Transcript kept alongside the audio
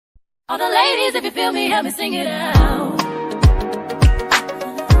All the ladies, if you feel me, help me sing it out.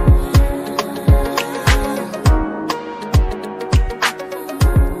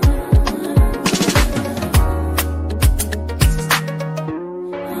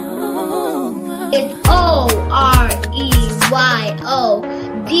 It's O-R-E-Y-O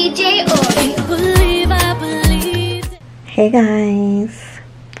DJ Oreo. I believe. Hey guys,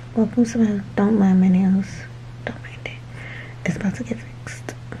 welcome to my Don't Mind My Nails. Don't mind it. It's about to get fixed.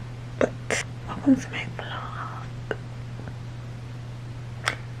 But welcome to my vlog.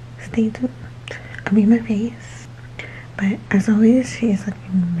 Stay tuned. I mean my face. But as always, she's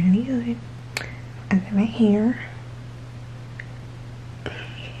looking really good. I got my hair.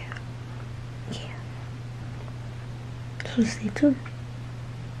 So stay tuned.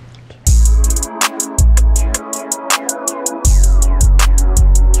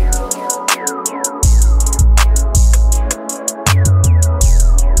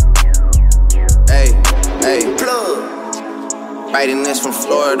 Writing this from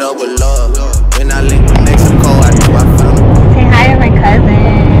Florida with love. When I link with Mexico, I knew I found it. Say hi to my cousin.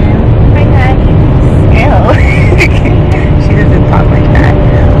 Hi guys. Ew. She doesn't talk like that.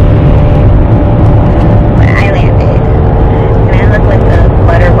 When I landed, and I look like a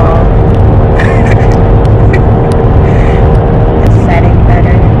butterball. It's setting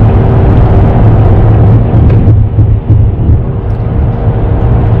better.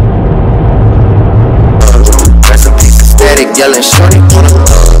 Yelling shorty on the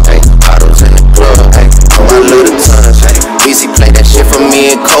club, hey, bottles in the club, hey, oh I love the tons, hey, Easy play that shit for me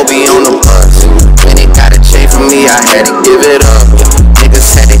and Kobe on the bus. When it got a chain for me, I had to give it up. Niggas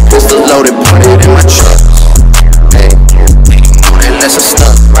said they pistol loaded, pointed in my truck. Hey, know that lesson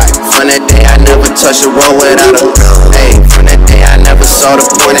stuck, right? From that day I never touched a road without a gun. Hey, from that day I never saw the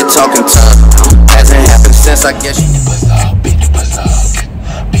point in talking tough. Hasn't happened since I guess.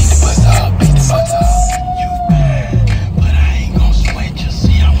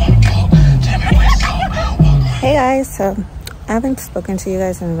 Hey guys, so I haven't spoken to you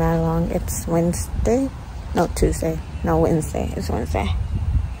guys in that long. It's Wednesday, no Tuesday, no Wednesday, it's Wednesday.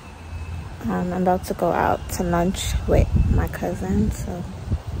 I'm about to go out to lunch with my cousin, so.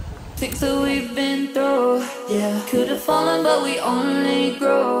 Things that we've been through, yeah. Could've fallen, but we only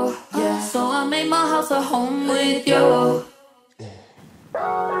grow, yeah. So I made my house a home with you.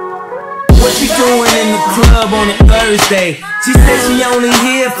 What you doing in the club on a Thursday? She said she only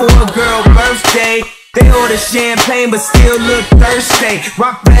here for a girl birthday. They order champagne but still look thirsty.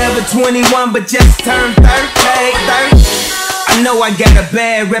 Rock forever 21 but just turned 30. I know I got a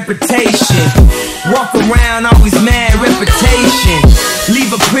bad reputation. Walk around always mad reputation.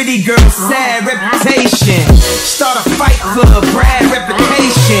 Leave a pretty girl sad reputation. Start a fight club, Brad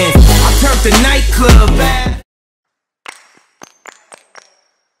reputation. I turned the nightclub bad.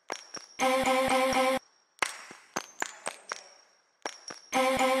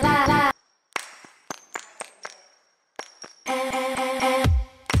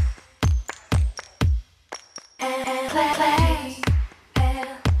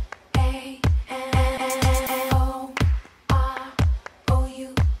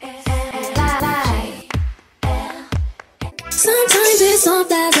 Sometimes it's all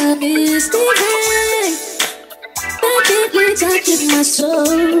that a mystic hang that gently touches my soul.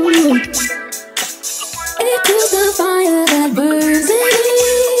 It cools the fire that burns in me,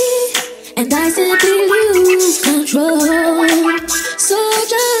 and I simply lose control. So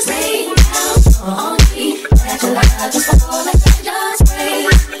just rain down on me, let your love just fall like that. Just rain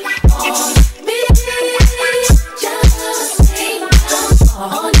on me, just rain down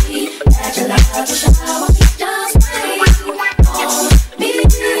on me, let your love just shower me. Just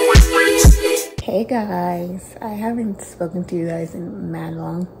Hey guys, I haven't spoken to you guys in mad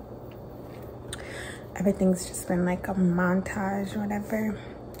long. Everything's just been like a montage, whatever.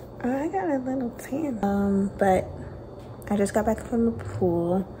 I got a little tan. But I just got back from the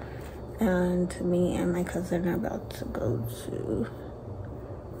pool, and me and my cousin are about to go to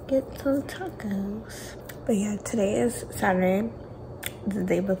get some tacos. But yeah, today is Saturday, the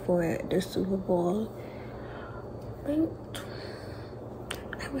day before the Super Bowl. Wait,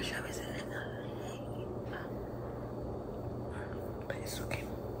 I wish I was in it. But it's okay.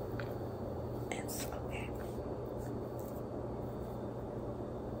 It's okay.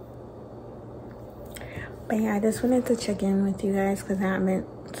 But yeah, I just wanted to check in with you guys because I haven't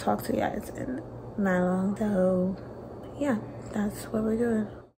talked to you guys in that long. So yeah, that's what we're doing.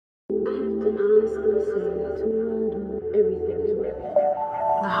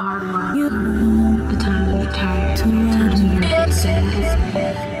 The hard work, the time to be tired, the time to be sad,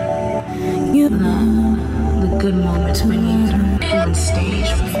 the good moments when you're on stage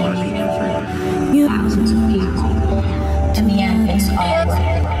performing.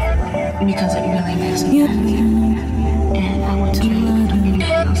 really makes me happy. And I want to make anything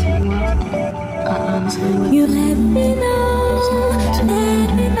else in the world. Honestly, You let me know.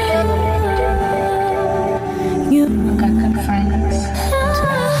 You I've got good friends.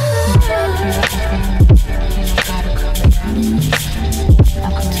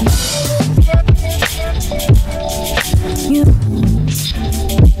 You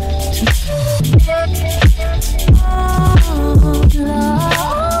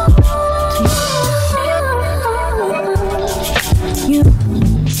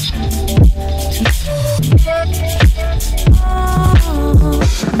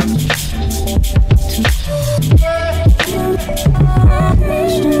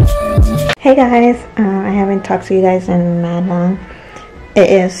Hey guys, I haven't talked to you guys in that long. It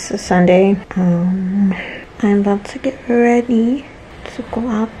is Sunday. I'm about to get ready to go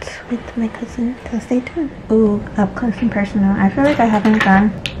out with my cousin. So stay tuned. Ooh, up close and personal. I feel like I haven't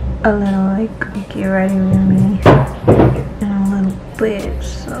done a little like get ready with me in a little bit.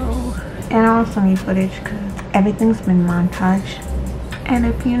 So, and I also need footage because everything's been montage. And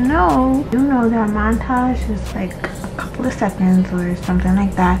if you know that montage is like a couple of seconds or something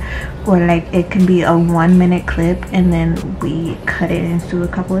like that, or like it can be a 1 minute clip and then we cut it into a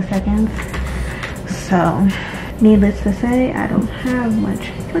couple of seconds. So needless to say, I don't have much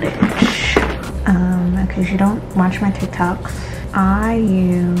footage because you don't watch my TikToks. I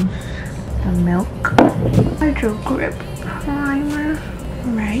use the Milk Hydro Grip Primer,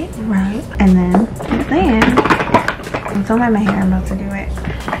 right, and then don't let my hair, I'm about to do it.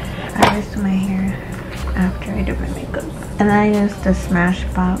 I always do my hair after I do my makeup. And then I use the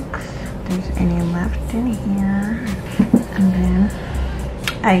Smashbox if there's any left in here. And then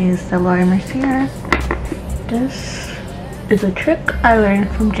I use the Laura Mercier. This is a trick I learned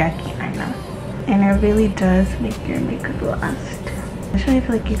from Jackie, I know. And it really does make your makeup last. Especially if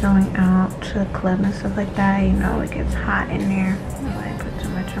like you're going out to a club and stuff like that, you know it gets hot in there. If I put too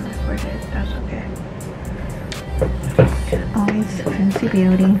much on my forehead, that's okay. Always Fancy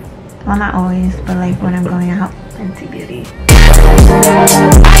Beauty. Well, not always, but like when I'm going out, Fancy Beauty.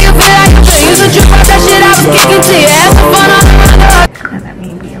 And that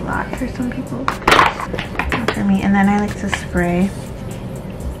may be a lot for some people. Not for me. And then I like to spray.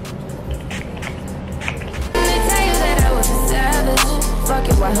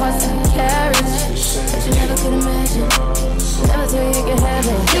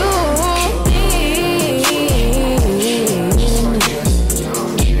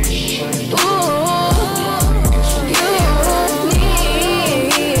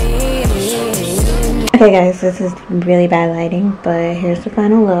 Okay guys, this is really bad lighting, but here's the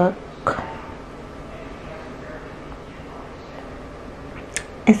final look.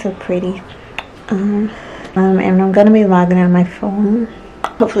 It's so pretty. And I'm gonna be vlogging on my phone.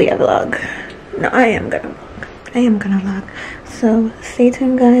 Hopefully I vlog. No, I am gonna vlog. So stay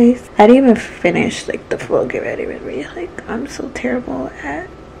tuned guys. I didn't even finish like the full get ready with me. Like I'm so terrible at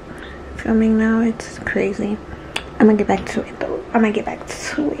filming now, it's crazy. I'm gonna get back to it though.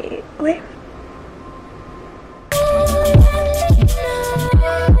 Wait.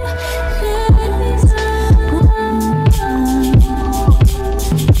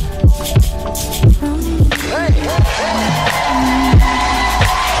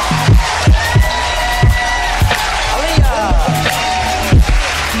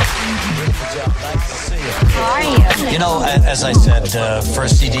 You know, as I said,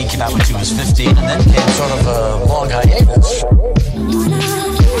 first CD came out when she was 15, and then came sort of a long hiatus.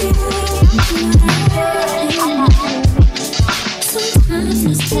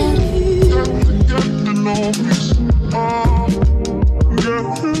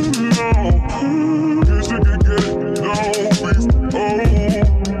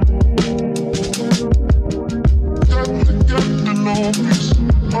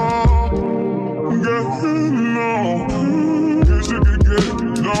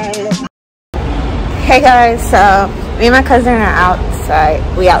 Hey guys, so me and my cousin are outside.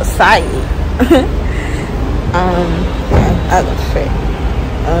 We outside.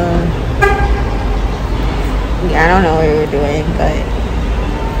 Yeah, I don't know what we were doing, but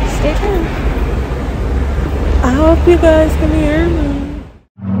stay tuned. I hope you guys can hear me.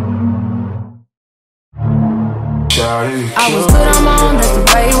 I was good on my own, that's the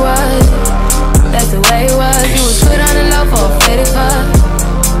way it was. That's the way it was. You was good on the low for a faded fuck.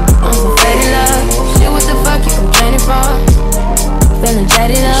 I'm so faded love. Shit, what the fuck you complaining for? Feeling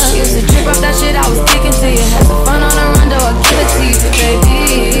jaded up. Used to trip off that shit, I was sticking to you. Had some fun on the run, though I give it to you,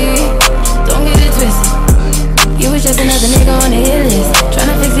 baby. Don't get it twisted. You was just another nigga on the hit list.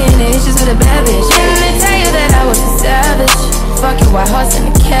 Tryna fix any issues with a bad bitch. Didn't tell you that I was a savage. Fuck your white horse and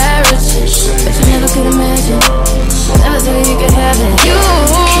a carriage. But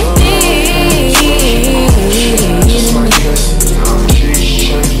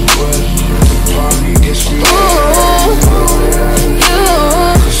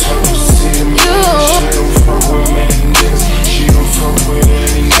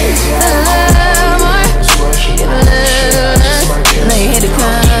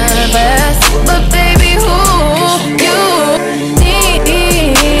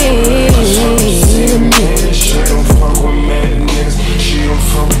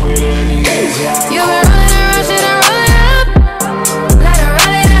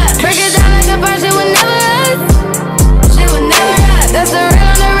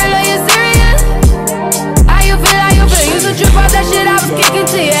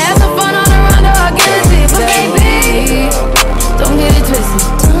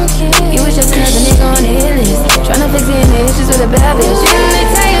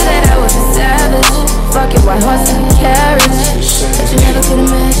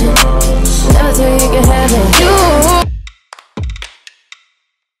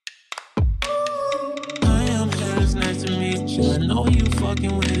picture. I know you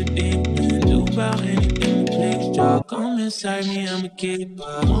fucking with a dick, man. Do about anything to please you. Come inside me, I'ma get it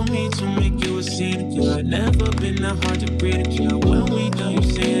by. Want me to make you a scene, girl. I never been that hard to breathe, girl. When we done, you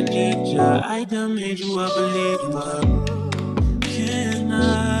say I need you. I done made you a believer. Can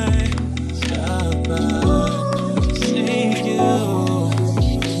I stop by seeing you?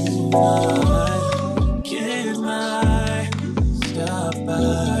 Can I stop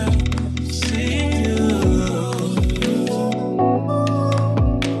by seeing you?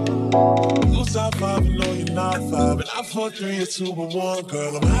 You stop vibing, no you're not vibing. I fuck 3 or 2 but 1,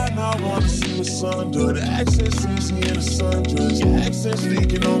 girl. I'm high now, I wanna see the sun do. The accent sees me in the sundress. Your accent's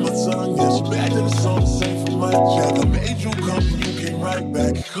leaking on my tongue. Yeah, she back to the song, same for my jack. I made you come and you came right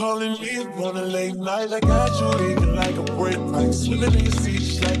back. Calling me on a late night. I got you leaking like a break pipe. Swimming in your seat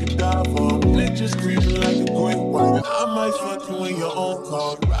just like a diver. It just creeping like a great white. And I might fuck you in your own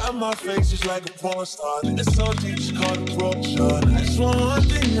car. Ride my face just like a porn star. It's so deep, just call it broke shot. I just want one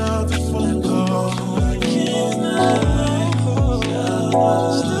thing out the phone call. Can I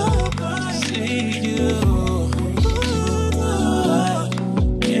stop by see you?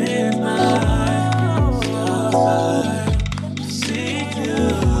 Can I stop by see you?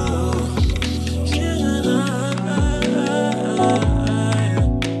 Can I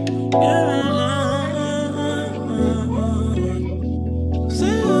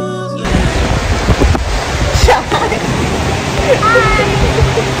see you?